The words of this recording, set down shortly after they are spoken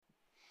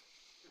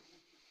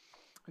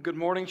Good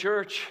morning,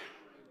 church.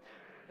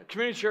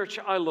 Community Church,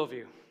 I love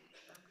you.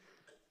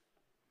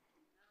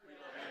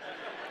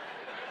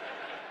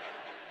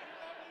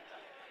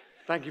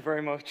 Thank you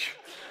very much.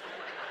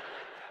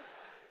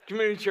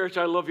 Community Church,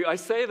 I love you. I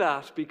say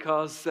that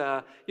because,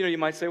 you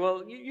might say,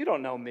 well, you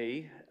don't know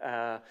me.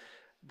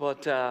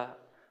 But I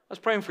was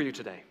praying for you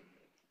today.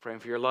 Praying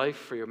for your life,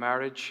 for your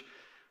marriage,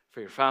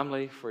 for your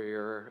family, for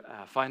your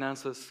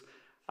finances.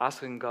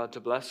 Asking God to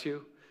bless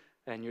you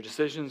and your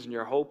decisions and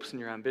your hopes and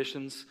your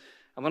ambitions.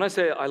 And when I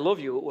say I love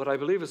you, what I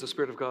believe is the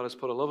Spirit of God has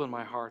put a love in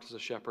my heart as a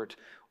shepherd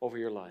over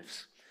your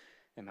lives.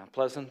 In Mount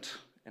Pleasant,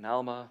 in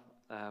Alma,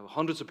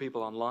 hundreds of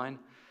people online.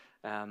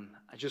 I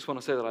just want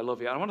to say that I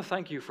love you. I want to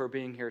thank you for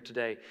being here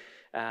today,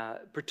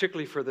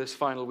 particularly for this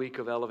final week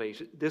of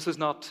Elevate. This is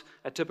not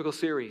a typical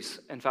series.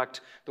 In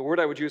fact, the word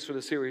I would use for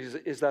the series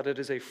is that it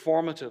is a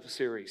formative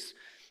series.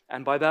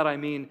 And by that I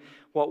mean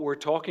what we're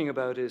talking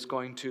about is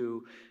going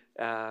to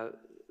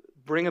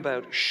bring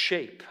about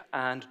shape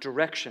and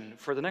direction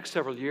for the next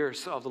several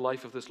years of the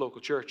life of this local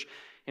church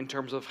in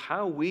terms of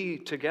how we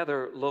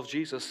together love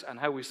Jesus and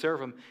how we serve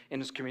him in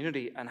his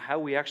community and how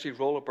we actually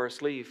roll up our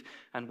sleeve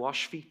and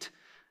wash feet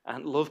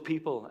and love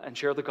people and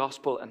share the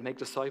gospel and make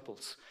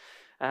disciples.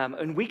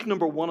 In week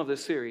number 1 of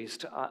this series,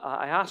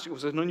 I asked, it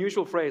was an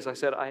unusual phrase, I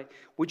said,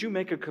 would you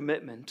make a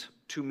commitment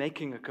to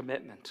making a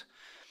commitment?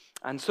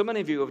 And so many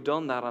of you have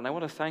done that, and I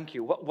want to thank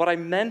you. What I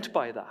meant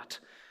by that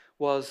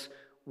was,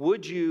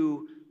 would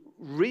you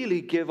really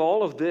give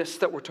all of this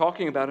that we're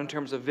talking about in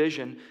terms of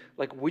vision,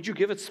 would you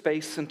give it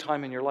space and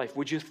time in your life?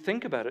 Would you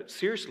think about it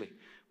seriously?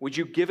 Would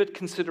you give it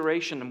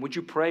consideration, and would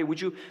you pray?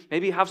 Would you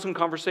maybe have some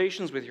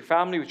conversations with your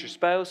family, with your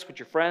spouse, with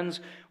your friends,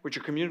 with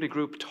your community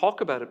group? Talk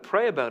about it,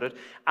 pray about it,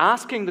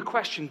 asking the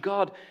question,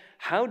 God,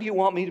 how do you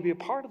want me to be a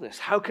part of this?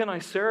 How can I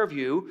serve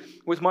you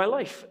with my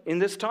life in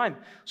this time?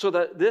 So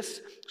that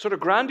this sort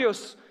of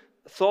grandiose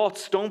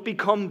thoughts don't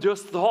become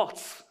just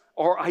thoughts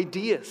or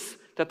ideas,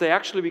 that they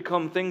actually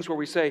become things where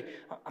we say,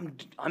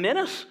 I'm in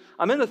it.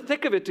 I'm in the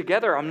thick of it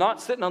together. I'm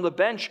not sitting on the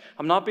bench.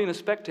 I'm not being a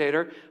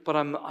spectator, but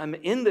I'm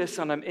in this,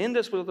 and I'm in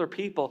this with other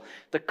people.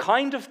 The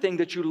kind of thing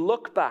that you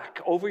look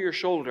back over your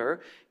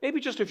shoulder, maybe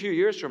just a few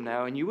years from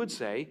now, and you would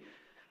say,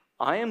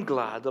 I am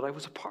glad that I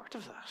was a part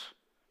of that.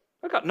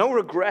 I've got no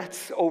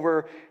regrets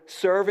over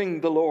serving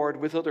the Lord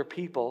with other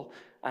people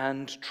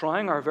and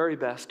trying our very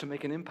best to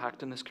make an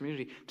impact in this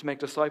community, to make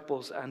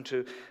disciples and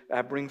to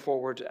bring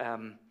forward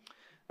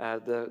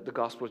the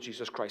gospel of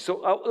Jesus Christ.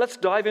 So let's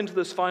dive into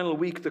this final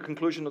week, the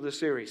conclusion of this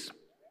series.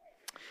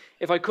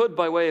 If I could,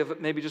 by way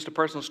of maybe just a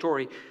personal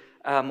story,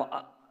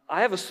 I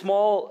have a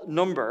small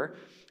number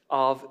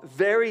of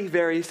very,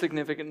 very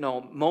significant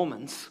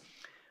moments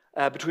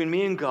between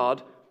me and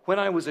God when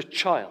I was a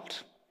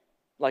child,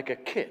 like a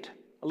kid,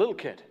 a little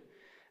kid.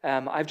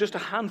 I've just a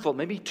handful,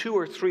 maybe 2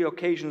 or 3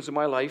 occasions in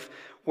my life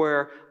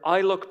where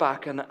I look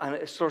back and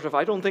it's sort of,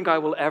 I don't think I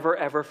will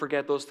ever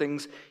forget those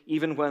things,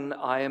 even when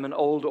I am an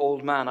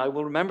old man. I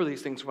will remember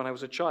these things when I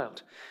was a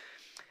child.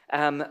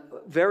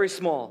 Very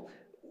small.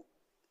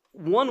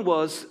 One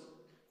was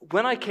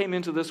when I came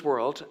into this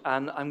world,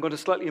 and I'm going to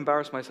slightly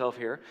embarrass myself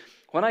here.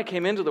 When I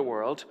came into the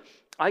world,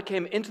 I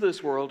came into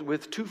this world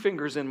with 2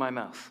 fingers in my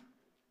mouth.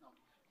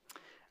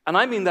 And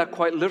I mean that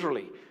quite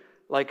literally.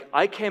 Like,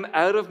 I came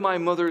out of my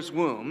mother's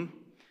womb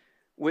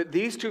with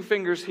these 2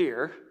 fingers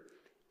here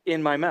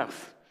in my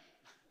mouth.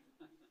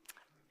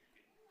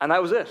 And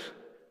that was it.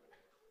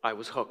 I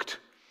was hooked.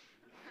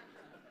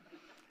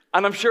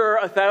 And I'm sure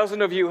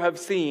 1,000 of you have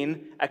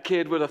seen a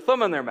kid with a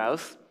thumb in their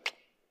mouth.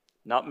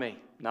 Not me,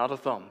 not a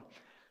thumb.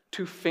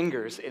 2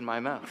 fingers in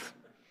my mouth.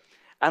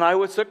 And I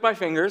would suck my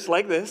fingers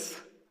like this.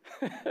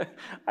 I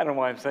don't know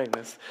why I'm saying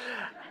this.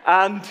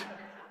 And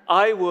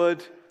I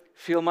would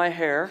feel my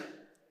hair,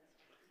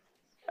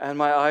 and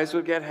my eyes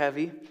would get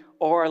heavy,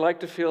 or I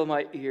like to feel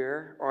my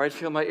ear, or I'd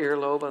feel my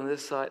earlobe on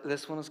this side.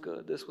 This one is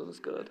good, this one is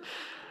good.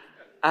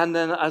 And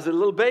then as a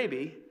little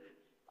baby,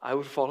 I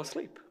would fall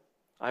asleep.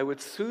 I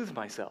would soothe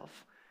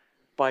myself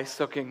by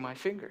sucking my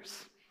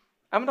fingers.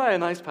 Am I a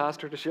nice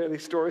pastor to share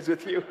these stories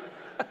with you?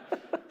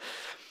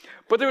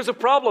 But there was a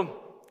problem,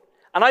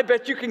 and I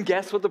bet you can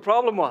guess what the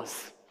problem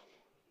was.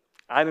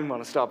 I didn't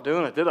want to stop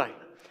doing it, did I?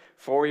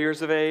 4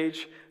 years of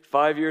age,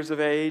 5 years of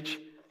age,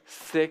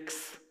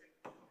 6,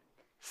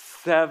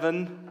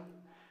 7.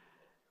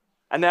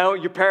 And now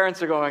your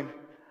parents are going,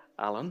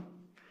 Alan,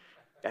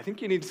 I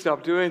think you need to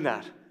stop doing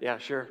that. Yeah,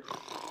 sure.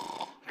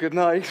 Good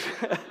night.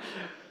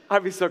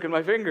 I'd be sucking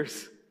my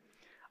fingers.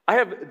 I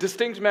have a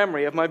distinct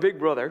memory of my big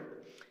brother.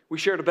 We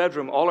shared a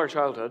bedroom all our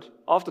childhood.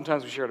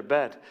 Oftentimes we shared a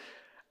bed.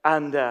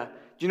 And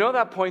you know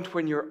that point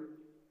when you're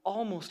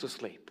almost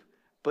asleep,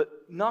 but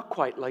not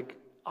quite, like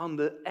on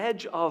the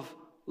edge of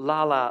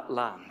La La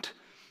Land.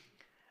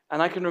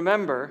 And I can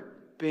remember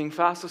being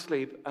fast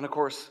asleep, and of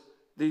course,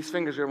 these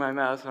fingers were in my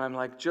mouth, and I'm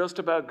like just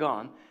about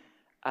gone.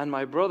 And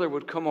my brother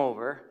would come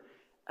over,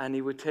 and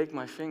he would take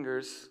my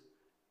fingers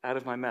out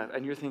of my mouth.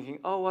 And you're thinking,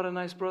 oh, what a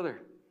nice brother.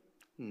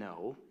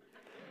 No.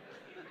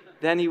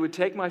 Then he would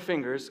take my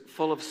fingers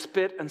full of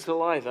spit and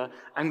saliva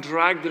and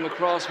drag them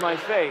across my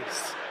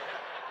face.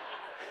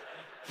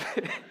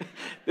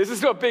 This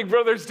is what big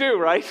brothers do,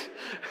 right?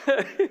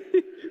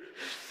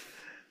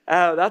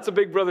 That's a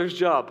big brother's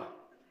job.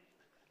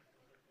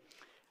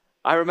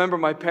 I remember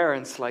my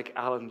parents like,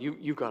 Alan,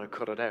 you've got to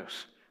cut it out.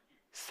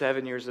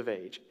 7 years of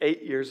age,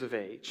 8 years of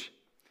age.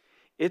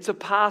 It's a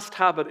past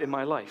habit in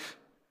my life.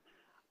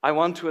 I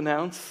want to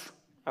announce,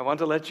 I want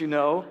to let you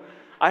know,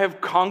 I have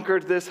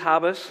conquered this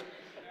habit.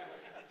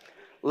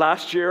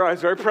 Last year, I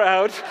was very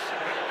proud.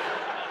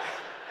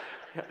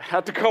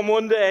 Had to come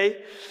one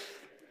day.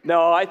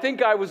 No, I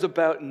think I was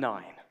about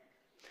 9.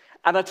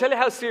 And I'll tell you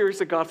how serious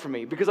it got for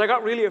me, because I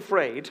got really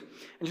afraid.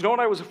 And you know what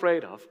I was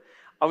afraid of?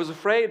 I was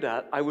afraid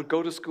that I would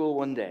go to school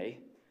one day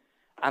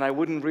and I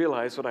wouldn't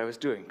realize what I was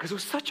doing, because it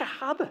was such a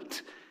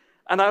habit.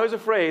 And I was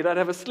afraid I'd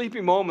have a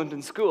sleepy moment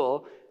in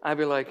school. I'd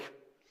be like,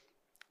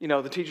 you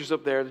know, the teacher's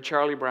up there, the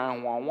Charlie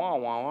Brown, wah, wah,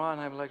 wah, wah.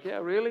 And I'd be like, yeah,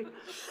 really?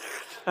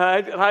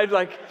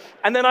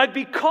 And then I'd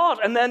be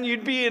caught, and then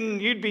you'd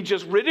be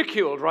just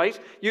ridiculed, right?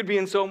 You'd be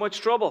in so much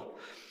trouble.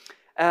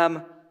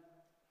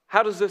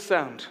 How does this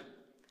sound?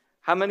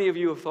 How many of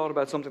you have thought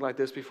about something like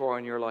this before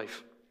in your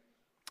life?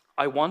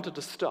 I wanted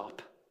to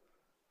stop,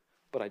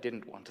 but I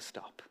didn't want to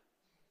stop.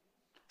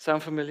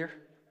 Sound familiar?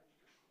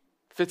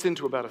 Fits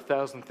into about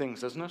 1,000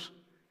 things, doesn't it?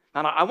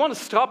 And I want to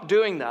stop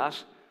doing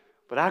that,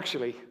 but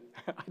actually,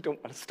 I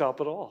don't want to stop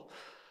at all.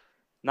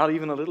 Not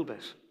even a little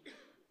bit.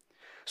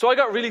 So I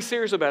got really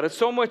serious about it,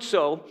 so much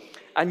so,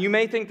 and you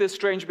may think this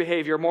strange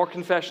behavior, more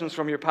confessions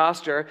from your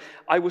pastor.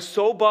 I was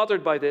so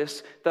bothered by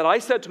this that I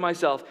said to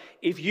myself,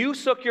 if you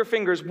suck your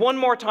fingers one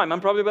more time,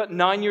 I'm probably about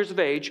 9 years of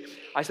age,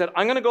 I said,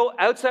 I'm going to go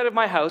outside of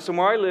my house, and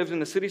where I lived in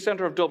the city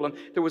centre of Dublin,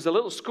 there was a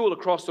little school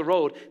across the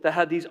road that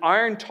had these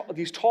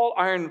tall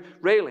iron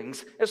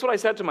railings. That's what I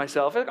said to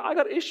myself. I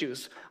got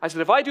issues. I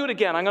said, if I do it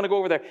again, I'm going to go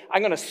over there.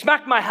 I'm going to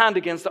smack my hand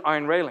against the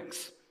iron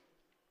railings.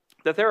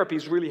 The therapy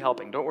is really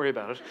helping. Don't worry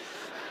about it.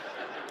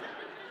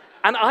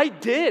 And I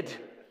did.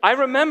 I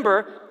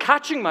remember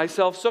catching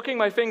myself, sucking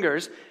my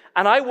fingers,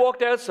 and I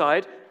walked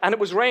outside, and it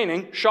was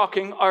raining.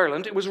 Shocking,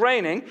 Ireland. It was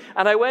raining,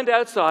 and I went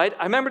outside.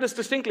 I remember this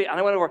distinctly, and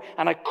I went over,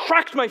 and I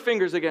cracked my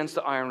fingers against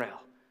the iron rail.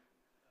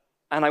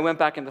 And I went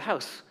back into the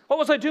house. What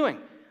was I doing?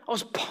 I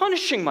was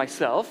punishing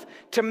myself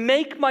to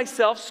make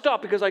myself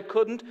stop, because I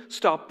couldn't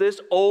stop this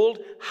old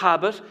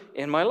habit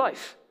in my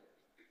life.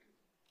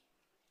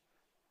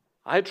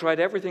 I had tried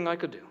everything I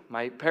could do.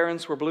 My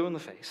parents were blue in the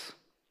face.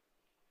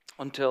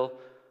 Until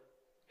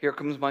here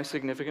comes my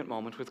significant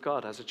moment with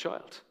God as a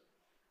child.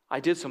 I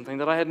did something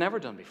that I had never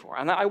done before.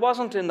 And I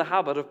wasn't in the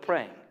habit of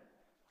praying.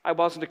 I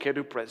wasn't a kid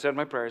who said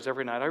my prayers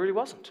every night. I really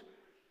wasn't.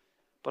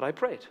 But I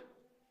prayed.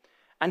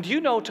 And do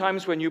you know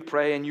times when you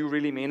pray and you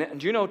really mean it?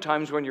 And do you know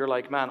times when you're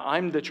like, man,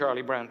 I'm the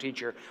Charlie Brown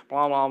teacher,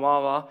 blah, blah,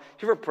 blah, blah.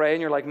 Do you ever pray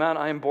and you're like, man,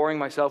 I am boring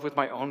myself with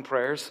my own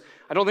prayers.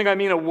 I don't think I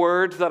mean a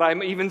word that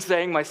I'm even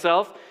saying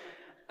myself.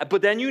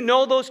 But then you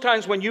know those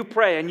times when you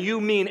pray and you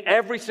mean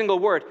every single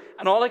word.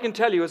 And all I can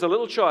tell you as a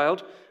little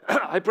child,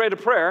 I prayed a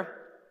prayer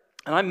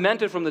and I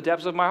meant it from the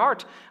depths of my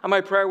heart. And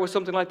my prayer was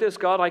something like this: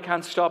 God, I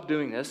can't stop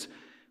doing this.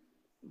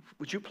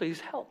 Would you please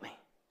help me?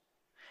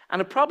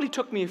 And it probably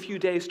took me a few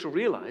days to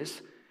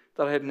realize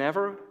that I had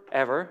never,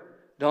 ever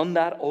done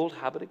that old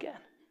habit again.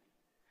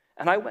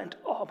 And I went,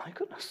 oh my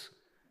goodness.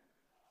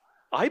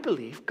 I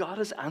believe God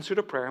has answered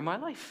a prayer in my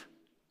life.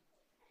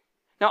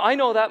 Now, I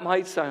know that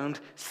might sound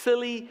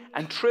silly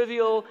and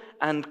trivial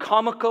and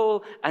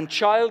comical and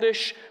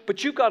childish,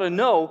 but you've got to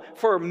know,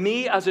 for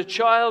me as a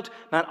child,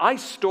 man, I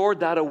stored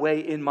that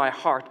away in my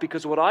heart,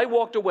 because when I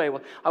walked away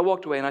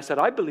and I said,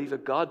 I believe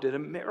that God did a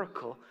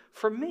miracle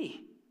for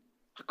me.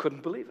 I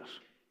couldn't believe it.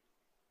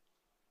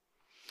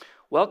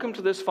 Welcome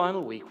to this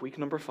final week, week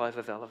number 5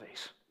 of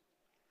Elevate,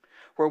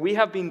 where we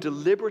have been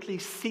deliberately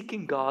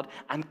seeking God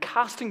and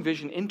casting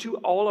vision into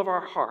all of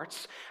our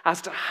hearts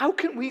as to how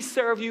can we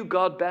serve you,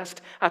 God, best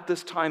at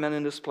this time and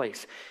in this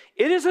place.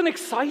 It is an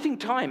exciting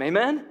time,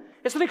 amen?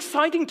 It's an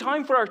exciting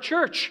time for our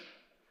church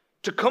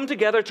to come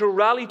together, to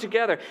rally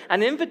together.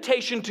 An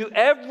invitation to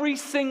every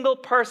single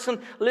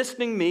person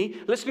listening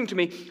to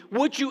me.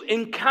 Would you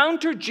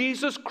encounter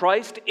Jesus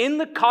Christ in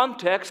the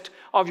context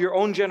of your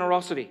own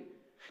generosity?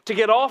 To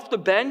get off the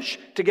bench,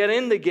 to get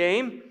in the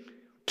game,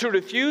 to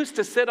refuse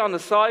to sit on the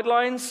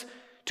sidelines,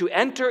 to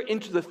enter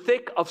into the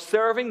thick of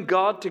serving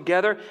God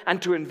together,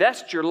 and to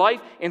invest your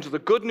life into the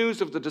good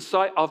news of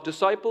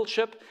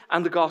discipleship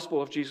and the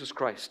gospel of Jesus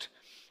Christ.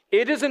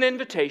 It is an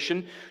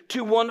invitation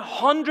to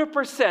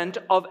 100%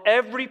 of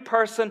every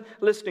person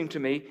listening to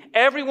me,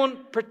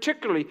 everyone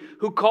particularly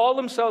who call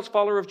themselves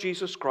follower of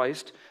Jesus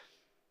Christ.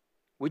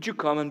 Would you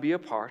come and be a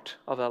part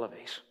of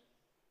Elevate,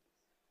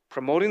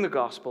 promoting the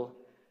gospel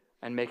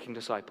and making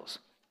disciples?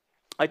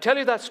 I tell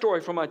you that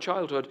story from my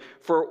childhood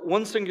for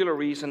one singular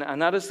reason,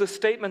 and that is the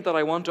statement that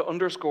I want to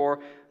underscore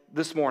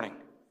this morning.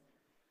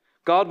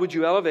 God, would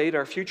you elevate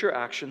our future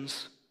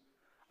actions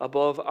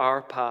above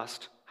our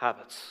past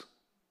habits?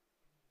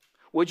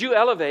 Would you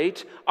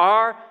elevate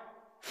our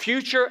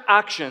future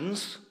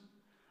actions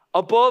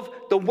above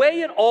the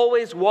way it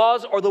always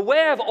was, or the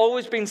way I've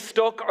always been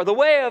stuck, or the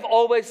way I've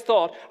always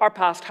thought, our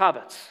past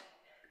habits?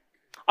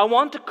 I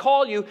want to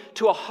call you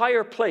to a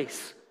higher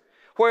place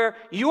where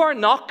you are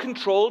not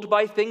controlled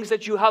by things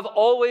that you have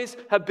always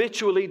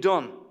habitually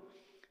done.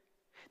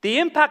 The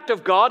impact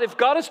of God, if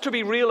God is to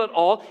be real at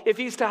all, if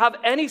he's to have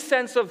any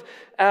sense of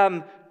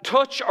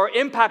touch or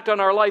impact on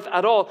our life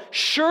at all,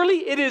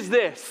 surely it is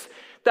this,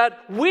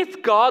 that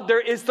with God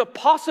there is the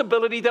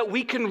possibility that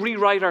we can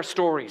rewrite our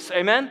stories.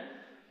 Amen?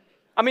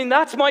 I mean,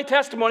 that's my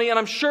testimony, and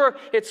I'm sure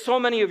it's so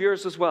many of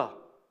yours as well.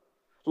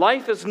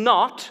 Life is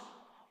not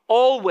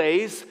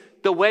always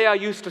the way I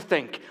used to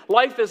think.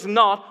 Life is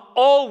not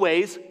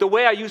always the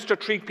way I used to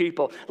treat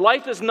people.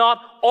 Life is not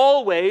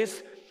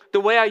always the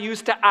way I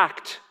used to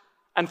act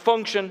and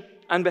function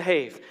and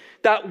behave.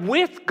 That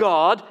with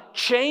God,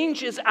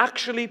 change is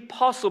actually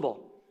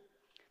possible.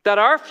 That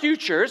our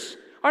futures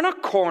are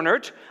not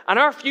cornered and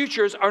our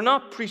futures are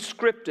not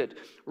prescripted.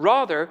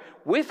 Rather,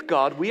 with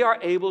God, we are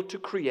able to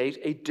create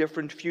a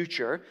different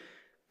future.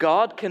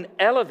 God can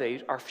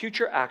elevate our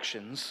future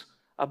actions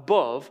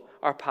above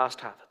our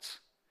past habits.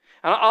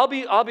 And I'll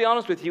be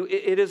honest with you,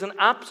 it is an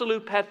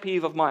absolute pet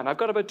peeve of mine. I've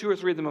got about 2 or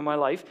 3 of them in my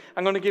life.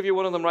 I'm going to give you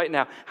one of them right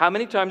now. How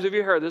many times have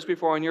you heard this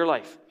before in your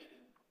life?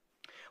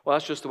 Well,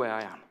 that's just the way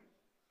I am.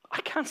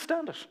 I can't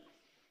stand it.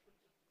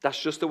 That's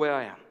just the way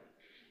I am.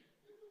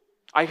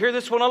 I hear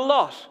this one a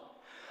lot.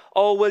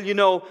 Oh, well, you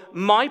know,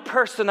 my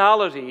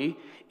personality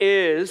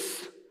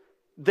is,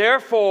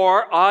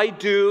 therefore I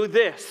do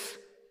this.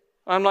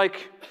 I'm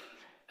like,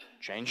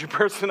 change your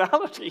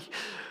personality.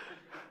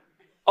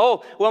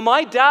 Oh, well,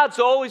 my dad's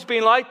always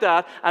been like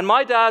that, and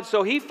my dad,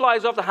 so he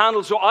flies off the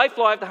handle, so I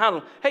fly off the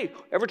handle. Hey,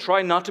 ever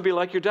try not to be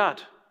like your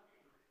dad?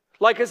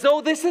 Like as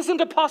though this isn't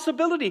a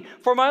possibility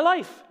for my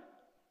life.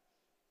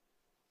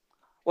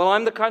 Well,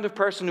 I'm the kind of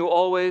person who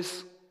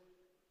always,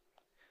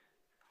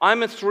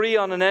 I'm a 3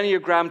 on an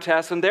Enneagram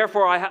test, and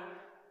therefore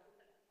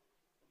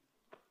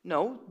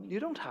No, you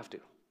don't have to.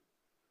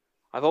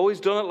 I've always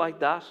done it like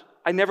that.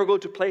 I never go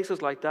to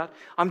places like that.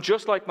 I'm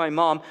just like my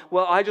mom.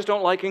 Well, I just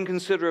don't like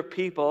inconsiderate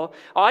people.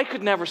 I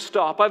could never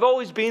stop. I've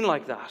always been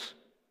like that.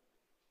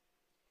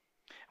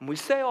 And we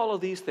say all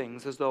of these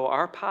things as though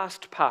our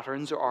past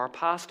patterns or our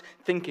past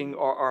thinking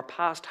or our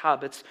past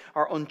habits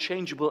are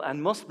unchangeable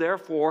and must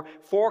therefore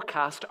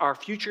forecast our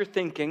future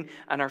thinking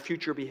and our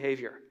future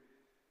behavior.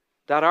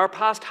 That our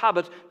past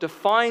habit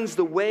defines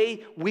the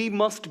way we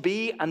must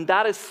be, and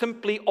that is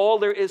simply all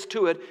there is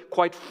to it.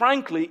 Quite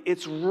frankly,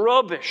 it's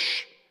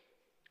rubbish.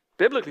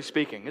 Biblically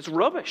speaking, it's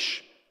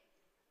rubbish.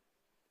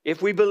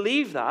 If we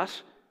believe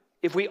that,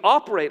 if we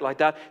operate like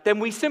that, then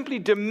we simply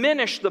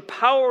diminish the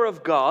power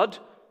of God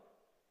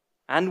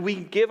and we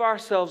give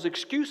ourselves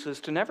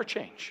excuses to never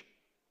change,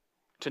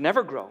 to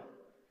never grow,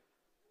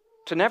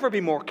 to never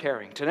be more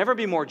caring, to never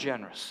be more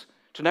generous,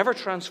 to never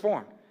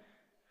transform.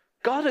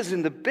 God is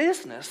in the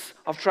business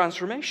of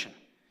transformation.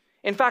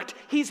 In fact,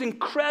 he's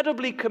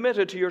incredibly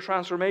committed to your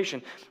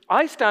transformation.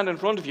 I stand in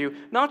front of you,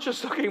 not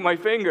just sucking my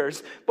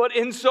fingers, but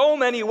in so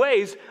many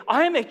ways,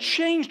 I am a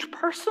changed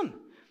person.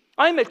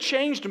 I'm a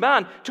changed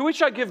man, to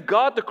which I give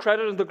God the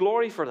credit and the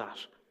glory for that.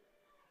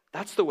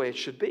 That's the way it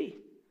should be.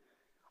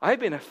 I've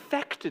been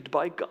affected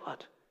by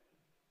God.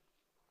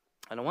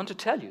 And I want to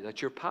tell you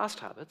that your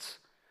past habits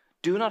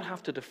do not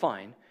have to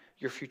define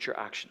your future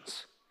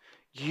actions.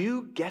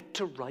 You get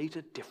to write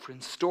a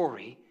different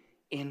story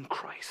in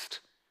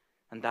Christ.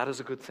 And that is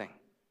a good thing.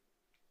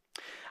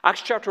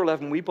 Acts chapter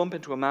 11, we bump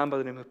into a man by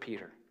the name of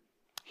Peter.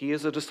 He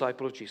is a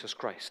disciple of Jesus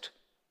Christ.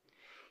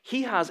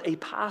 He has a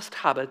past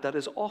habit that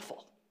is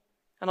awful.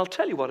 And I'll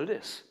tell you what it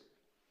is.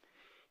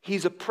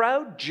 He's a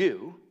proud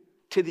Jew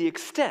to the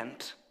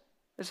extent,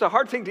 it's a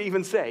hard thing to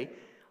even say,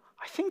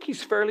 I think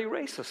he's fairly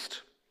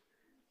racist.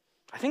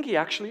 I think he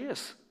actually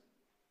is.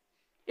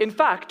 In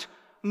fact,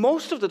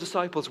 most of the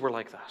disciples were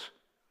like that.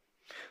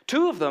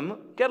 2 of them,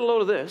 get a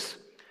load of this,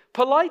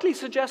 politely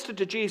suggested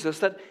to Jesus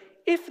that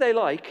if they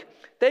like,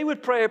 they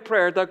would pray a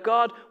prayer that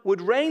God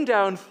would rain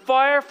down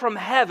fire from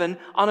heaven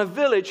on a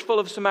village full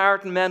of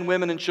Samaritan men,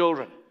 women, and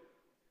children.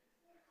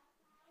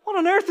 What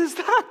on earth is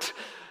that?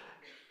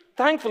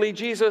 Thankfully,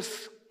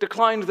 Jesus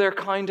declined their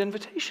kind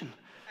invitation.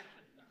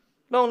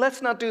 No,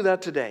 let's not do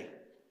that today.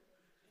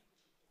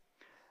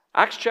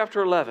 Acts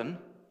chapter 11,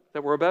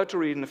 that we're about to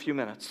read in a few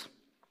minutes.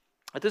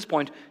 At this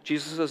point,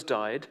 Jesus has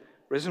died,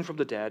 risen from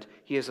the dead.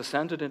 He has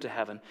ascended into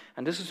heaven.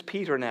 And this is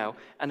Peter now,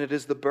 and it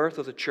is the birth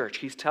of the church.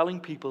 He's telling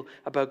people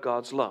about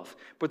God's love.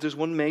 But there's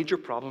one major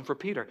problem for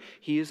Peter.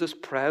 He is this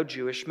proud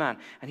Jewish man,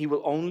 and he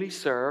will only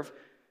serve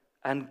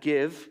and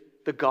give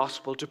the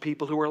gospel to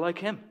people who are like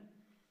him.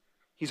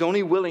 He's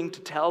only willing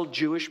to tell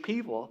Jewish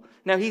people.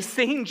 Now, he's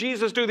seen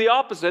Jesus do the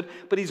opposite,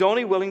 but he's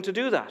only willing to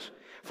do that.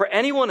 For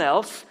anyone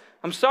else,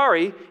 I'm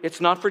sorry,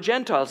 it's not for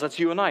Gentiles. That's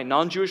you and I,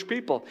 non-Jewish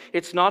people.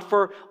 It's not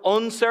for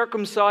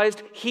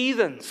uncircumcised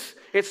heathens.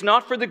 It's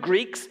not for the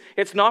Greeks.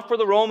 It's not for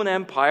the Roman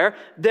Empire.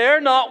 They're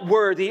not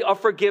worthy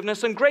of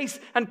forgiveness and grace.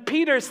 And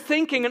Peter's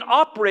thinking and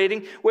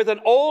operating with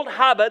an old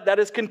habit that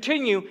is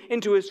continue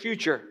into his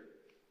future.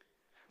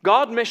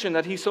 God's mission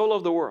that he so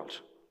loved the world.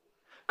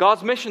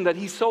 God's mission that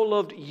he so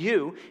loved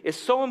you is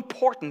so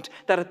important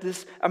that at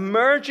this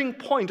emerging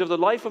point of the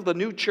life of the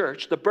new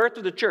church, the birth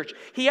of the church,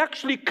 he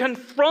actually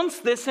confronts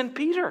this in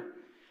Peter.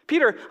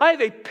 Peter, I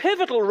have a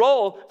pivotal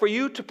role for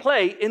you to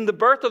play in the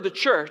birth of the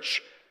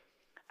church,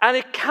 and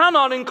it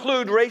cannot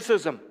include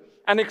racism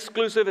and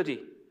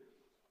exclusivity.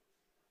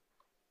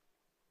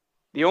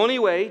 The only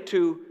way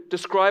to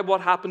describe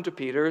what happened to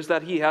Peter is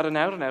that he had an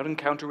out-and-out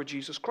encounter with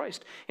Jesus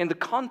Christ in the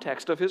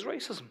context of his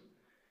racism.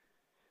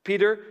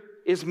 Peter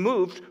is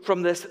moved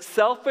from this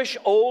selfish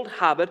old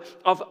habit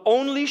of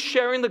only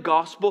sharing the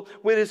gospel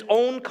with his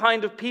own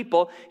kind of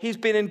people. He's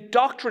been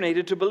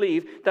indoctrinated to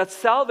believe that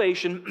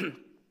salvation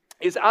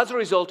is as a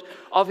result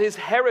of his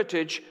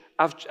heritage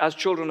as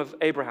children of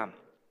Abraham.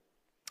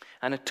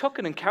 And it took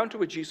an encounter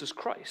with Jesus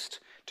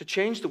Christ to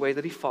change the way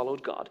that he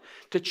followed God,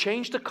 to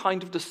change the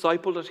kind of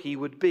disciple that he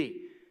would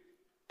be,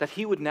 that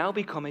he would now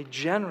become a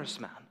generous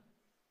man.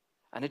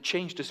 And it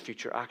changed his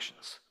future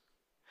actions.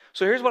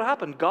 So here's what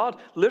happened. God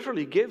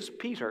literally gives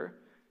Peter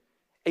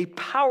a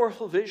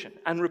powerful vision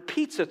and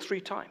repeats it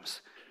 3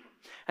 times.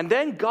 And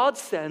then God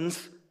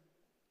sends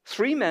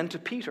 3 men to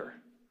Peter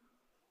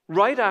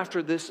right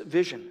after this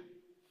vision.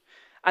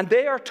 And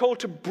they are told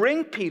to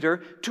bring Peter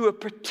to a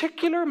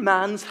particular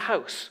man's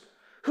house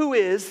who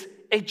is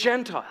a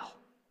Gentile.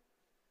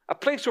 A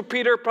place where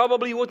Peter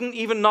probably wouldn't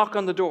even knock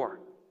on the door.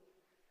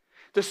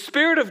 The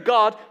Spirit of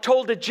God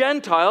told the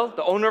Gentile,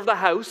 the owner of the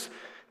house,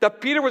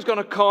 that Peter was going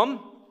to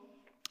come,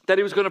 that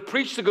he was going to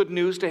preach the good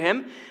news to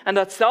him, and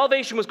that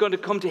salvation was going to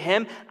come to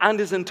him and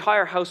his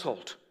entire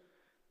household.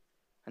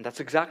 And that's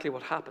exactly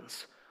what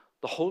happens.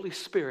 The Holy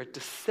Spirit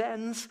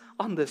descends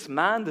on this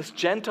man, this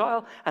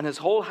Gentile, and his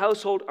whole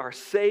household are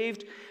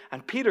saved.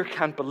 And Peter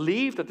can't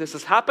believe that this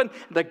has happened,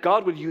 that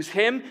God would use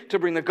him to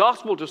bring the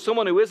gospel to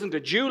someone who isn't a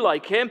Jew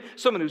like him,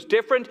 someone who's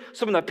different,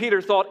 someone that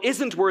Peter thought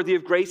isn't worthy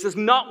of grace, is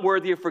not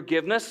worthy of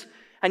forgiveness.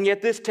 And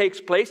yet this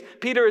takes place.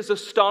 Peter is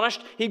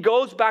astonished. He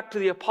goes back to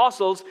the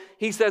apostles.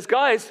 He says,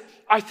 guys,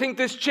 I think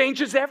this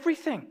changes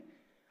everything.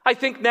 I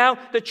think now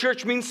the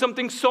church means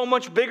something so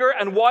much bigger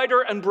and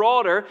wider and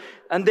broader.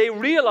 And they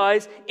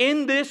realize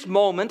in this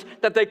moment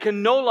that they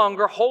can no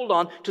longer hold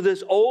on to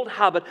this old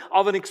habit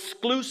of an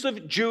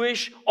exclusive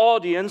Jewish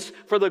audience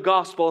for the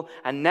gospel.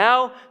 And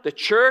now the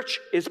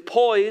church is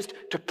poised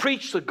to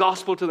preach the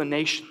gospel to the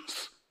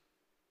nations.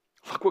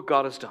 Look what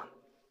God has done.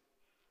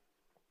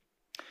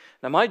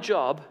 Now, my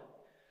job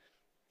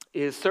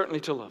is certainly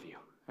to love you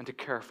and to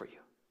care for you.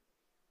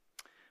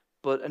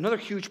 But another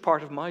huge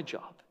part of my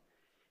job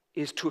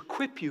is to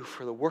equip you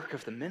for the work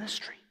of the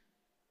ministry.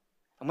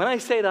 And when I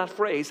say that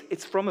phrase,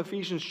 it's from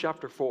Ephesians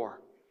chapter 4.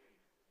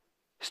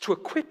 It's to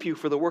equip you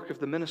for the work of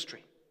the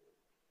ministry.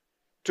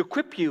 To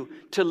equip you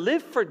to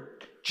live for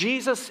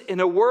Jesus in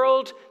a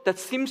world that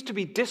seems to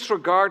be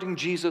disregarding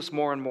Jesus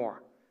more and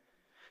more.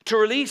 To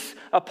release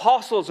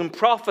apostles and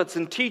prophets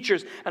and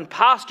teachers and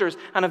pastors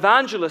and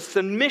evangelists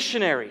and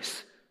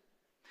missionaries.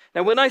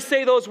 Now, when I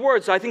say those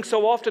words, I think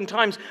so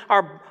oftentimes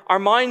our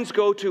minds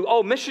go to,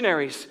 oh,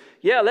 missionaries.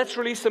 Yeah, let's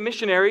release some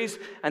missionaries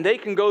and they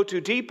can go to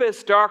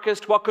deepest,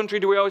 darkest. What country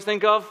do we always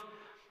think of?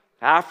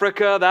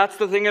 Africa, that's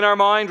the thing in our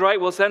mind,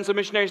 right? We'll send some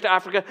missionaries to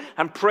Africa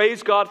and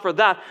praise God for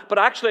that. But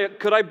actually,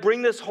 could I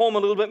bring this home a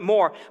little bit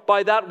more?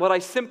 By that, what I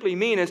simply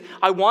mean is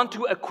I want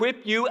to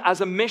equip you as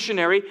a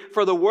missionary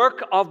for the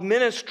work of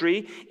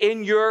ministry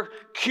in your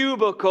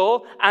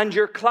cubicle and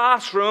your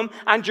classroom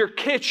and your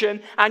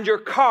kitchen and your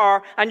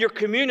car and your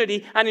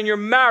community and in your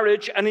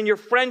marriage and in your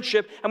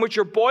friendship and with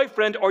your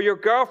boyfriend or your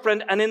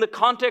girlfriend and in the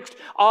context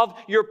of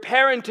your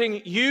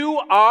parenting. You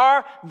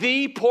are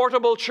the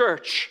portable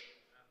church.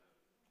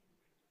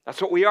 That's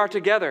what we are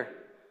together.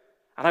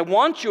 And I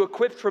want you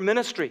equipped for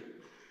ministry.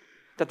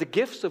 That the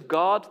gifts of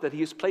God that He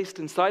has placed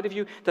inside of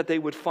you, that they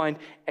would find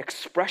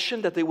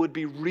expression, that they would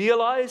be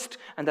realized,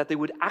 and that they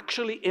would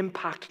actually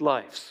impact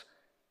lives.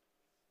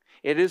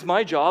 It is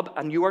my job,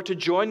 and you are to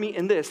join me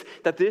in this,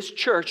 that this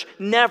church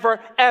never,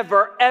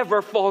 ever,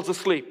 ever falls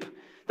asleep.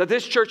 That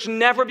this church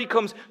never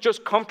becomes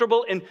just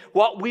comfortable in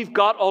what we've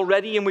got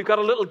already, and we've got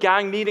a little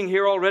gang meeting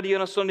here already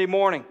on a Sunday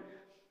morning.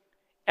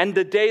 And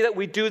the day that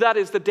we do that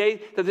is the day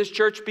that this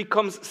church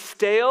becomes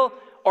stale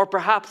or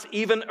perhaps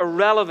even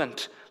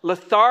irrelevant,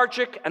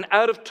 lethargic and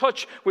out of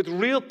touch with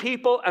real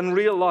people and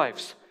real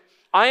lives.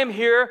 I am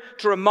here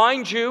to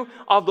remind you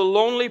of the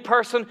lonely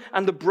person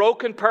and the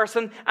broken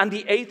person and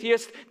the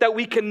atheist, that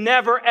we can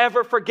never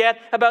ever forget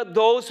about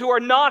those who are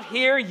not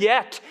here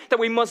yet, that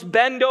we must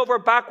bend over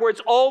backwards,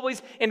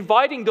 always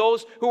inviting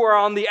those who are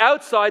on the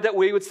outside, that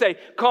we would say,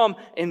 come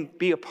and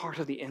be a part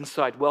of the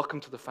inside. Welcome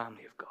to the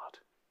family of God.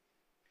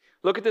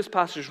 Look at this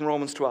passage in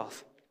Romans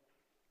 12.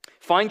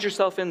 Find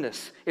yourself in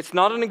this. It's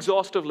not an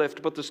exhaustive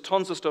list, but there's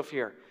tons of stuff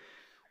here.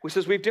 He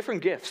says we have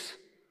different gifts,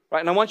 right?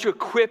 And I want you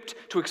equipped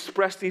to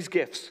express these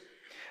gifts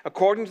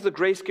according to the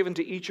grace given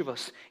to each of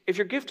us. If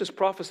your gift is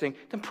prophesying,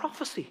 then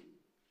prophecy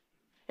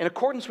in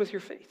accordance with your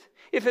faith.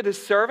 If it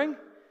is serving,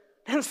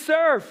 then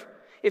serve.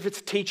 If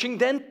it's teaching,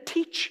 then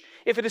teach.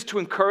 If it is to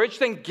encourage,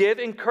 then give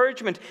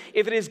encouragement.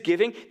 If it is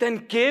giving,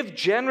 then give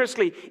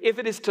generously. If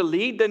it is to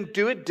lead, then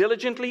do it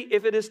diligently.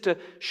 If it is to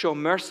show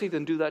mercy,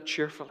 then do that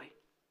cheerfully.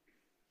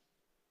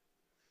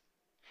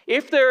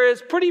 If there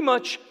is pretty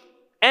much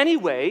any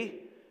way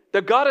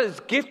that God has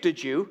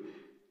gifted you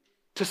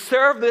to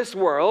serve this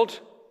world,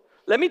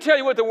 let me tell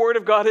you what the Word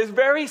of God is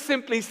very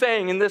simply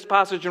saying in this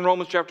passage in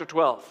Romans chapter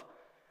 12.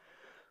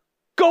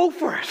 Go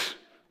for it.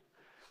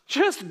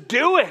 Just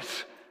do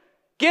it.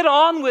 Get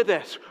on with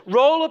it.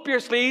 Roll up your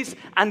sleeves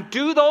and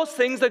do those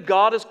things that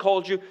God has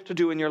called you to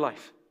do in your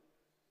life.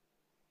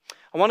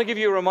 I want to give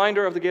you a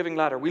reminder of the giving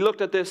ladder. We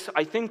looked at this,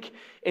 I think,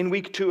 in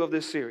week 2 of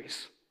this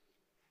series.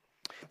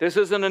 This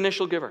is an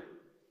initial giver.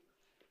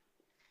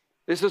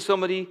 This is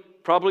somebody,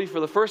 probably for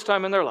the first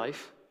time in their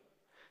life,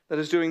 that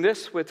is doing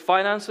this with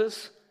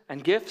finances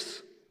and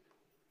gifts.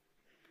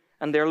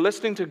 And they're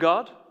listening to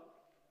God.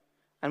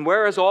 And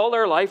whereas all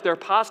their life, their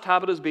past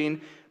habit has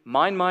been,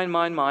 mine, mine,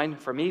 mine, mine,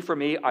 for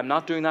me, I'm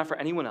not doing that for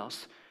anyone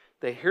else.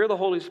 They hear the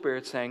Holy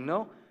Spirit saying,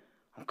 no,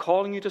 I'm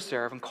calling you to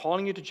serve, I'm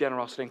calling you to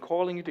generosity, I'm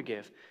calling you to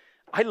give.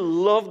 I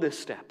love this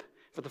step.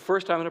 For the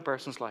first time in a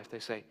person's life, they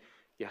say,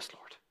 yes,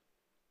 Lord,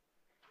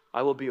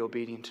 I will be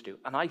obedient to do.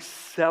 And I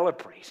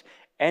celebrate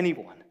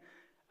anyone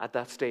at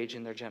that stage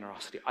in their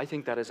generosity. I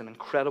think that is an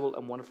incredible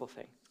and wonderful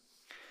thing.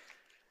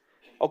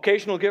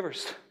 Occasional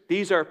givers.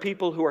 These are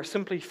people who are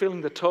simply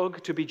feeling the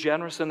tug to be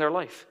generous in their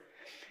life.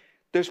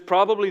 There's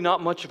probably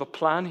not much of a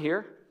plan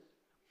here,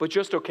 but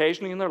just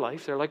occasionally in their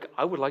life, they're like,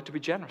 I would like to be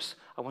generous.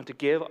 I want to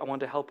give. I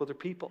want to help other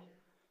people.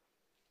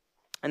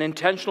 An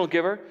intentional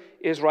giver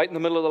is right in the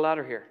middle of the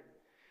ladder here.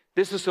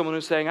 This is someone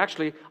who's saying,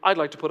 actually, I'd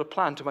like to put a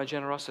plan to my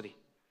generosity.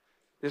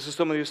 This is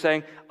someone who's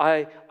saying,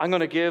 I'm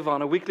going to give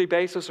on a weekly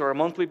basis or a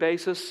monthly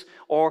basis,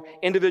 or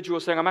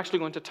individuals saying, I'm actually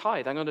going to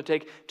tithe. I'm going to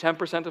take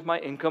 10% of my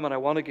income and I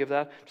want to give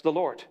that to the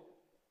Lord.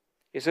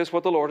 Is this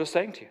what the Lord is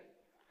saying to you?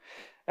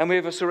 And we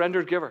have a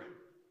surrendered giver.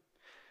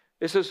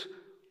 This is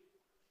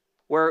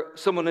where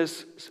someone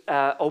is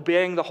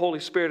obeying the Holy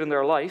Spirit in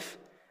their life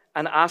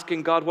and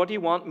asking God, what do you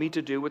want me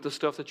to do with the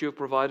stuff that you have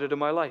provided in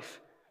my life?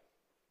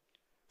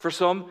 For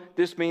some,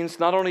 this means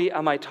not only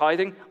am I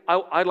tithing,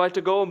 I'd like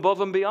to go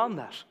above and beyond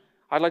that.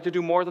 I'd like to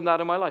do more than that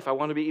in my life. I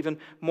want to be even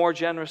more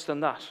generous than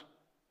that.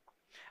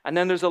 And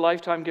then there's a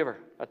lifetime giver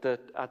at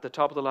the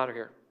top of the ladder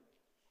here.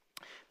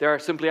 They're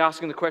simply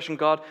asking the question,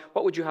 God,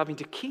 what would you have me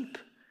to keep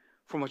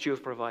from what you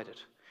have provided?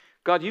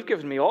 God, you've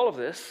given me all of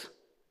this.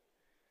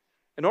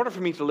 In order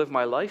for me to live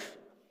my life,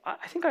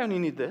 I think I only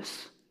need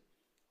this.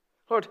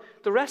 Lord,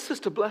 the rest is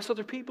to bless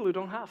other people who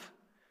don't have.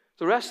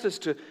 The rest is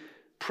to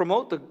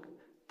promote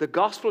the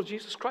gospel of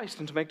Jesus Christ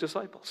and to make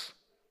disciples.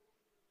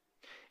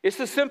 This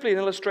is simply an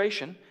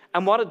illustration,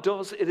 and what it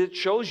does, it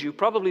shows you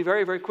probably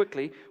very, very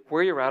quickly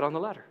where you're at on the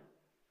ladder.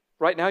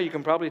 Right now, you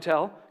can probably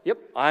tell, yep,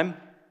 I'm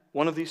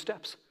one of these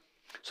steps.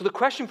 So the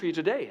question for you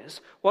today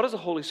is, what is the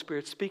Holy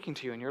Spirit speaking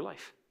to you in your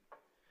life?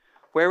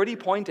 Where would he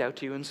point out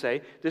to you and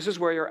say, this is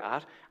where you're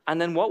at? And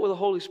then what will the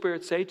Holy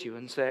Spirit say to you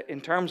and say,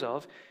 in terms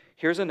of,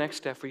 here's a next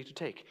step for you to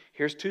take.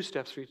 Here's 2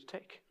 steps for you to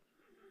take.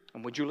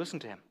 And would you listen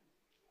to him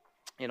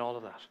in all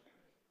of that?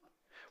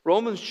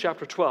 Romans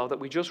chapter 12 that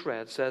we just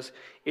read says,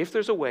 if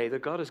there's a way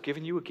that God has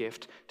given you a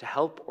gift to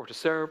help or to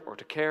serve or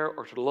to care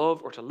or to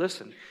love or to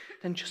listen,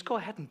 then just go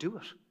ahead and do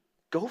it.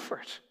 Go for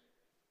it.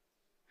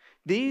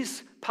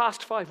 These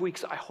past 5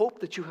 weeks, I hope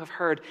that you have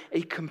heard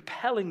a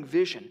compelling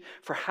vision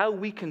for how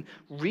we can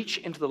reach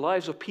into the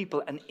lives of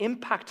people and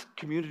impact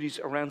communities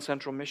around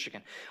central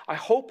Michigan. I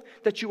hope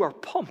that you are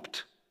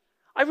pumped.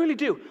 I really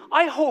do.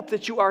 I hope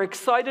that you are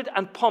excited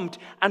and pumped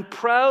and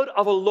proud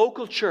of a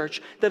local church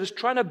that is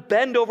trying to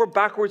bend over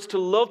backwards to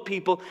love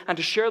people and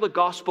to share the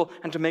gospel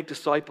and to make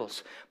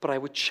disciples. But I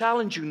would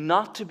challenge you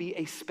not to be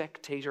a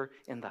spectator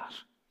in that.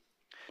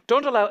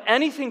 Don't allow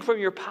anything from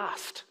your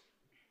past,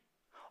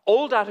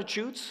 old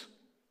attitudes,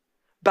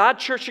 bad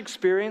church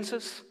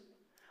experiences,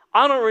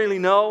 I don't really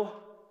know,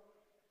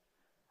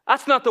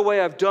 that's not the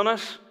way I've done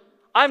it,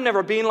 I've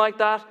never been like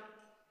that,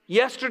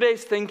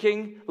 yesterday's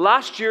thinking,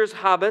 last year's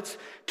habits,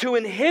 to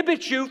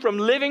inhibit you from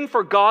living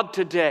for God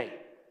today.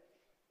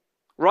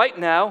 Right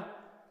now,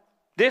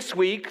 this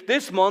week,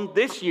 this month,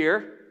 this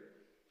year.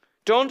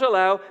 Don't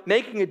allow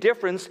making a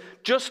difference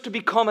just to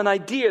become an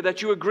idea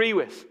that you agree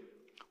with.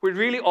 We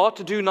really ought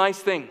to do nice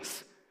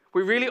things.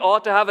 We really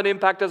ought to have an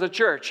impact as a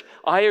church.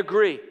 I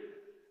agree.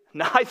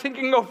 Now, I think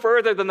it can go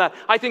further than that.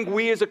 I think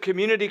we as a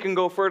community can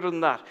go further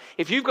than that.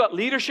 If you've got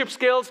leadership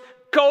skills,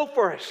 go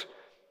for it.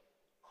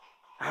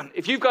 And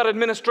if you've got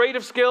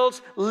administrative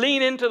skills,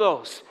 lean into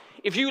those.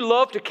 If you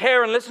love to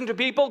care and listen to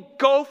people,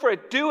 go for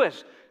it. Do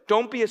it.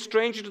 Don't be a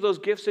stranger to those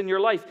gifts in your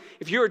life.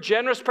 If you're a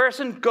generous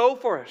person, go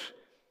for it.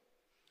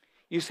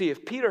 You see,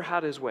 if Peter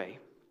had his way,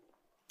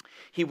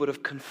 he would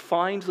have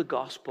confined the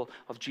gospel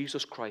of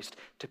Jesus Christ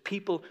to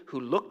people who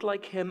looked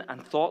like him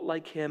and thought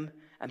like him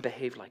and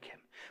behaved like him.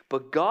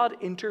 But God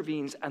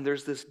intervenes, and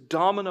there's this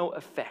domino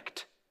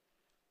effect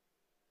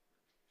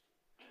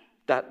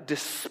that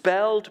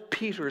dispelled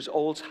Peter's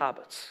old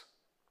habits.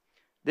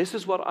 This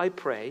is what I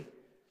pray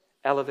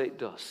Elevate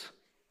does.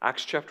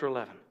 Acts chapter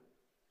 11.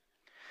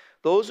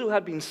 Those who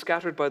had been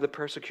scattered by the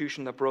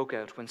persecution that broke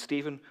out when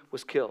Stephen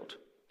was killed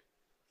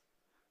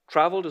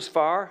traveled as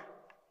far.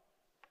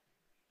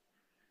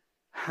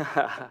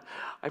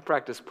 I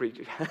practiced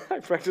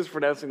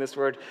pronouncing this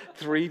word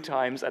 3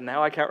 times, and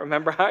now I can't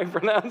remember how I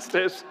pronounced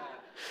it.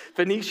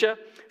 Phoenicia,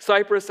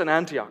 Cyprus, and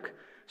Antioch,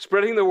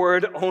 spreading the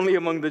word only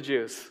among the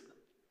Jews.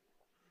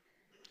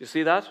 You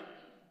see that?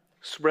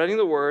 Spreading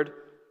the word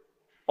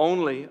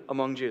only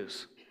among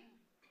Jews.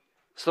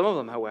 Some of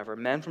them, however,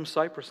 men from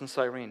Cyprus and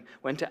Cyrene,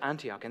 went to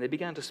Antioch, and they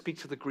began to speak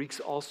to the Greeks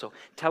also,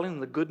 telling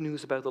them the good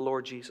news about the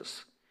Lord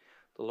Jesus.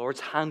 The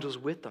Lord's hand was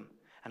with them,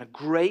 and a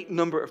great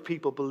number of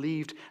people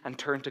believed and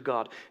turned to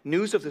God.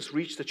 News of this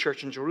reached the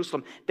church in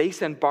Jerusalem. They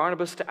sent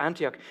Barnabas to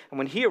Antioch, and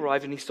when he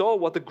arrived and he saw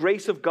what the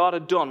grace of God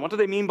had done, what do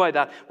they mean by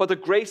that? What the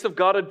grace of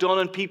God had done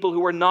in people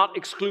who were not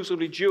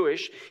exclusively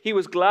Jewish, he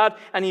was glad,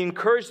 and he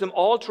encouraged them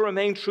all to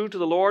remain true to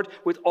the Lord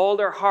with all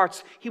their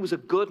hearts. He was a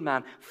good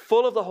man,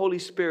 full of the Holy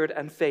Spirit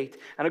and faith,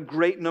 and a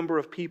great number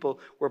of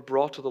people were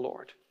brought to the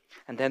Lord.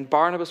 And then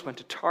Barnabas went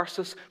to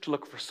Tarsus to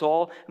look for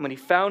Saul, and when he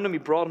found him, he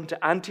brought him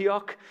to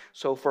Antioch.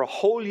 So for a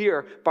whole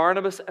year,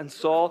 Barnabas and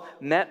Saul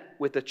met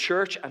with the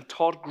church and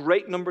taught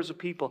great numbers of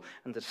people,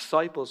 and the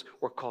disciples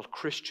were called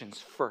Christians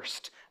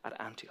first at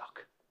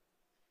Antioch.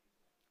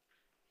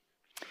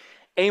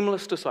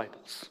 Aimless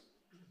disciples,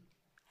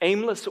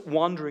 aimless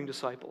wandering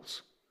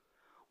disciples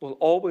will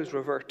always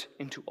revert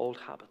into old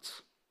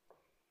habits.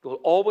 They will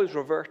always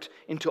revert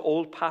into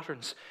old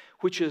patterns,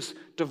 which is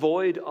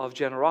devoid of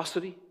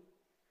generosity,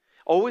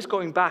 always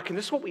going back, and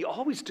this is what we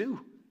always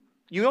do.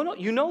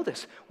 You know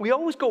this. We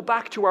always go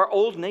back to our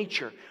old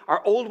nature,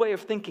 our old way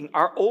of thinking,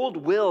 our old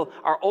will,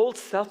 our old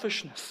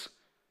selfishness.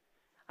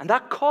 And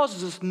that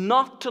causes us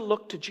not to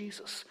look to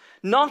Jesus,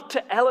 not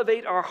to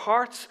elevate our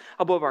hearts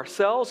above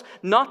ourselves,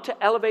 not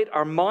to elevate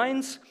our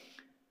minds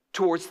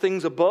towards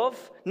things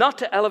above, not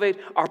to elevate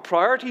our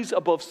priorities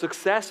above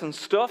success and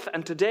stuff,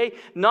 and today,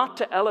 not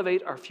to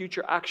elevate our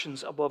future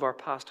actions above our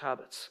past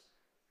habits.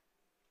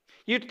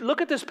 You look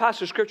at this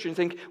passage of Scripture and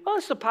think, well,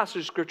 this is a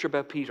passage of Scripture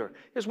about Peter.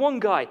 There's one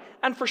guy,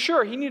 and for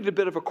sure, he needed a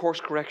bit of a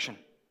course correction.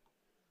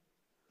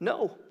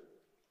 No.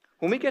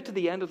 When we get to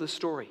the end of the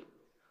story,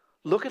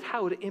 look at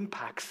how it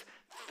impacts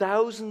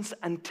thousands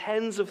and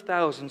tens of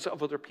thousands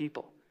of other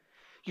people.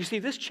 You see,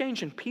 this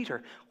change in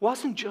Peter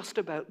wasn't just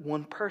about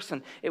one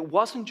person. It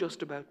wasn't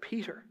just about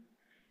Peter.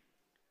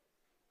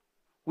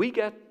 We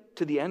get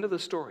to the end of the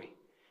story,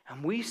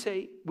 and we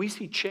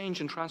see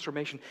change and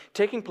transformation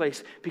taking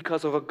place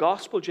because of a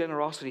gospel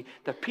generosity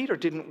that Peter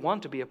didn't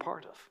want to be a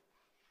part of.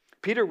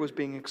 Peter was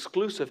being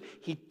exclusive.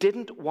 He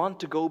didn't want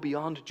to go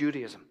beyond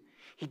Judaism.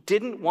 He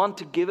didn't want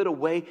to give it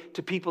away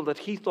to people that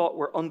he thought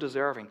were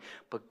undeserving.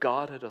 But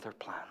God had other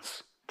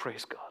plans.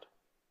 Praise God.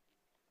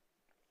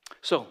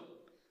 So,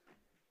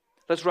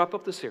 let's wrap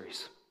up the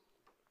series.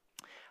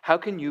 How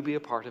can you be a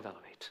part of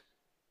Elevate?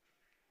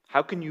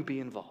 How can you be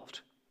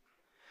involved?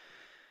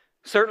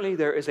 Certainly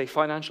there is a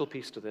financial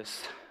piece to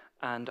this,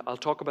 and I'll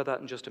talk about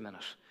that in just a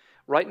minute.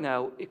 Right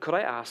now, could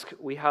I ask,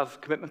 we have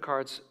commitment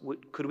cards.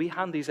 Could we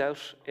hand these out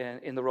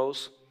in the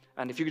rows?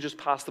 And if you could just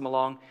pass them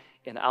along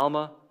in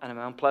Alma and in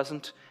Mount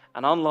Pleasant.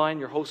 And online,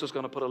 your host is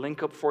going to put a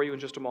link up for you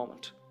in just a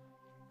moment.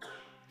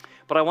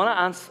 But I want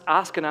to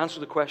ask and answer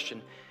the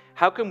question,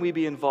 how can we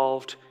be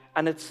involved?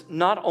 And it's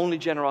not only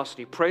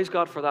generosity. Praise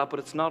God for that, but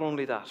it's not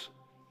only that.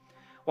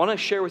 I want to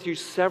share with you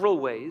several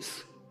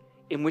ways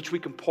in which we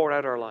can pour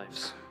out our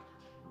lives.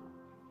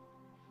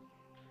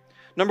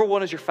 Number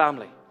one is your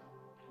family.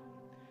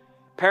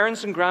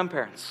 Parents and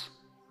grandparents.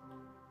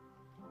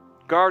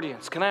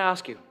 Guardians, can I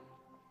ask you,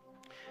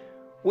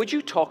 would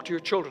you talk to your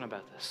children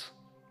about this?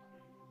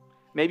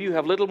 Maybe you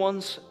have little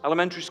ones,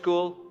 elementary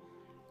school.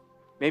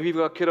 Maybe you've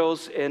got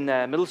kiddos in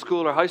middle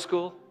school or high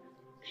school.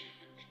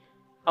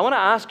 I want to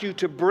ask you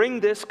to bring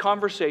this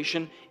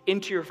conversation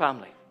into your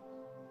family.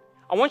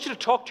 I want you to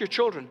talk to your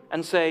children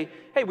and say,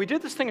 hey, we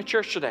did this thing at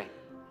church today.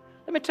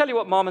 Let me tell you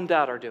what mom and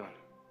dad are doing.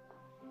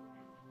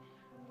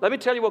 Let me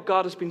tell you what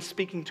God has been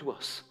speaking to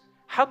us.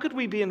 How could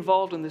we be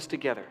involved in this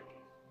together?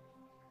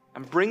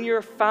 And bring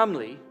your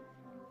family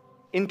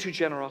into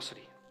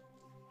generosity.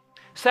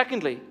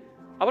 Secondly,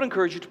 I would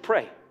encourage you to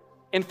pray.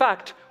 In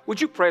fact,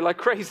 would you pray like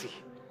crazy?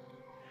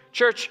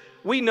 Church,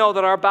 we know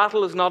that our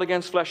battle is not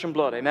against flesh and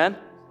blood, amen?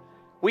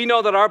 We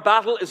know that our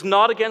battle is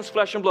not against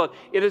flesh and blood.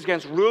 It is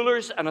against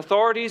rulers and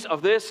authorities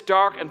of this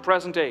dark and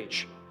present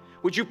age.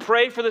 Would you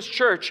pray for this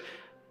church?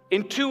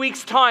 In 2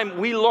 weeks' time,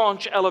 we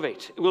launch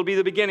Elevate. It will be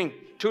the beginning,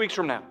 2 weeks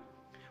from now.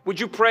 Would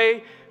you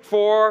pray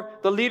for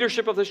the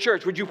leadership of this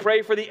church? Would you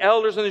pray for the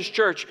elders in this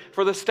church,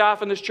 for the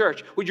staff in this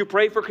church? Would you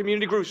pray for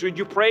community groups? Would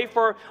you pray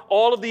for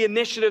all of the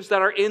initiatives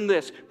that are in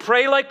this?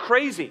 Pray like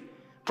crazy.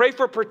 Pray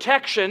for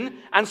protection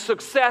and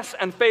success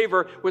and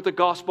favor with the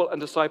gospel and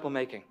disciple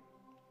making.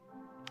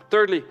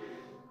 Thirdly,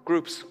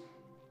 groups.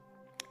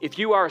 If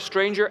you are a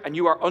stranger and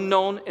you are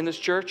unknown in this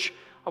church,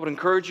 I would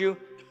encourage you,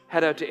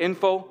 head out to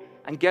info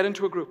and get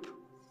into a group.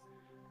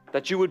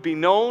 That you would be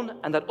known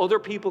and that other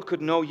people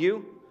could know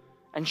you.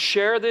 and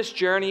share this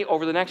journey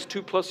over the next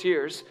 2+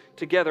 years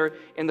together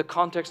in the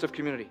context of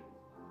community.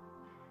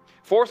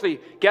 Fourthly,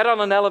 get on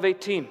an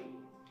Elevate team.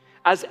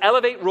 As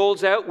Elevate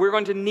rolls out, we're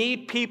going to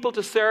need people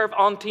to serve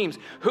on teams.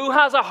 Who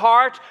has a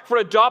heart for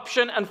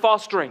adoption and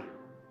fostering?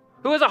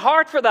 Who has a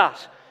heart for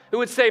that? Who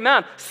would say,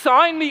 man,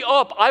 sign me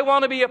up. I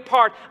want to be a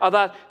part of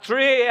that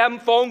 3 a.m.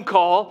 phone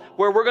call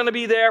where we're going to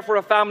be there for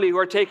a family who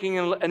are taking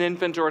an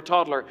infant or a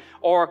toddler,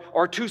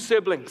 or 2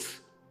 siblings,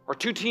 or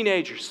 2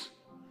 teenagers.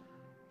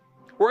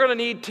 We're going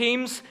to need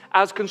teams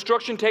as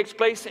construction takes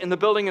place in the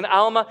building in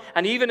Alma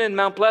and even in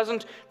Mount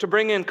Pleasant to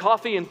bring in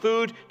coffee and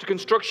food to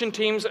construction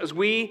teams as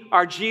we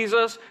are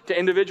Jesus to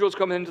individuals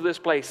coming into this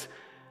place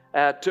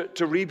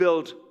to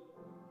rebuild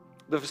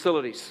the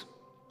facilities.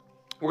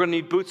 We're going to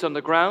need boots on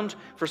the ground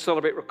for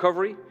Celebrate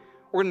Recovery.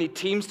 We're going to need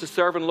teams to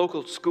serve in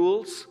local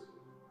schools.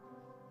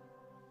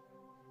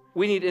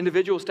 We need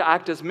individuals to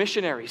act as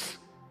missionaries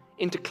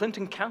into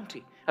Clinton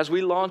County as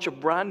we launch a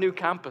brand new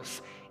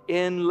campus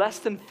in less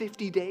than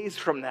 50 days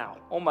from now.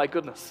 Oh my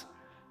goodness.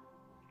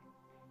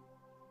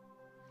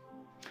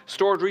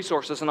 Stored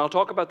resources, and I'll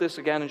talk about this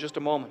again in just a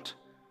moment.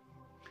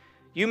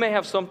 You may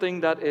have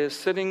something that is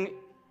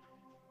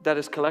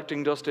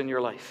collecting dust in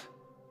your life.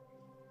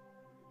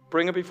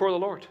 Bring it before the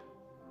Lord.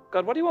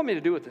 God, what do you want me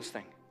to do with this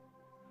thing?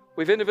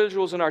 We have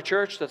individuals in our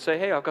church that say,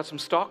 hey, I've got some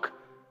stock.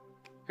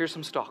 Here's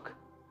some stock.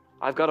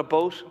 I've got a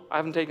boat. I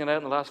haven't taken it out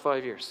in the last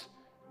 5 years.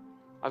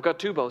 I've got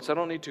 2 boats. I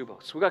don't need 2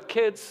 boats. We've got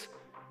kids.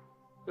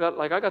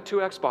 I got 2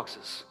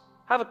 Xboxes.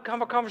 Have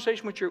a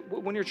conversation with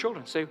one of your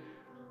children. Say,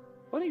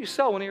 why don't you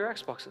sell one of your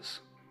Xboxes?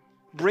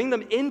 Bring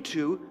them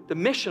into the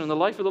mission and the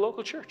life of the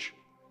local church.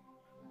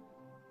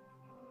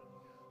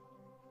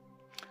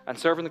 And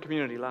serve in the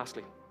community,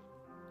 lastly.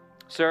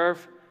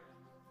 Serve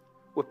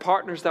with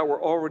partners that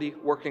we're already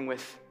working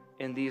with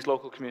in these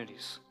local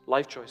communities.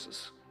 Life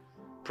Choices,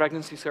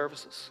 pregnancy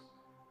services,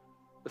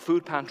 the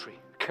food pantry,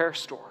 care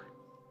store.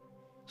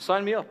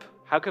 Sign me up.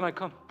 How can I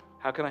come?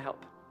 How can I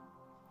help?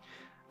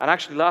 And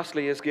actually,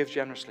 lastly, is give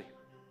generously.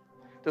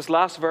 This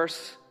last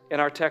verse in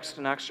our text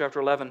in Acts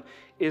chapter 11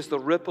 is the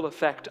ripple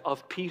effect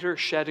of Peter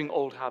shedding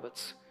old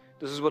habits.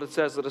 This is what it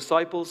says. The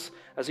disciples,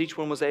 as each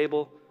one was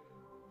able,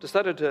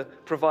 decided to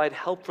provide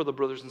help for the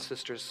brothers and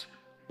sisters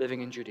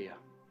living in Judea.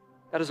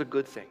 That is a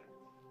good thing.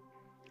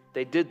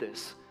 They did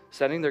this,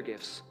 sending their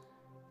gifts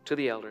to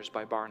the elders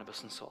by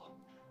Barnabas and Saul.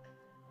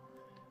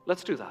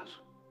 Let's do that.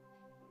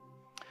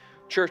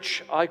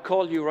 Church, I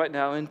call you right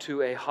now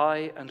into a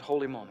high and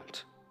holy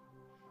moment.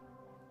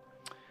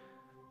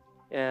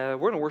 We're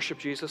going to worship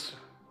Jesus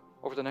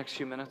over the next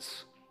few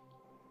minutes.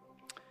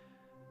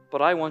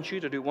 But I want you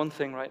to do one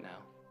thing right now.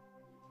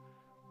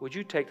 Would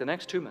you take the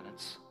next 2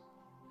 minutes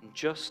and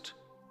just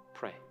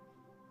pray?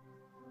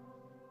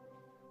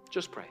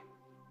 Just pray.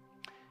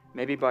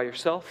 Maybe by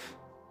yourself.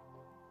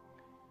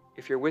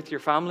 If you're with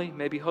your family,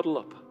 maybe huddle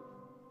up.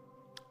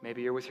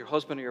 Maybe you're with your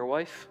husband or your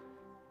wife.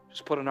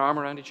 Just put an arm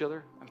around each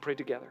other and pray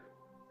together.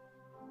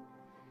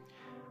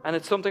 And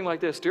it's something like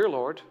this. Dear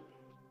Lord,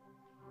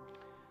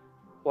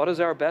 what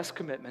is our best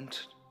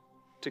commitment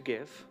to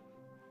give?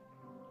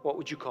 What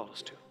would you call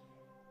us to?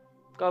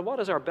 God, what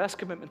is our best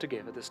commitment to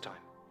give at this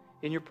time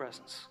in your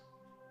presence?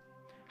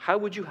 How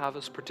would you have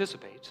us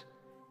participate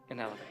in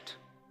Elevate?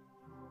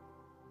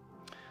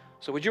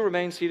 So would you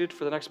remain seated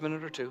for the next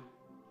minute or two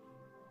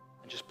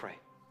and just pray?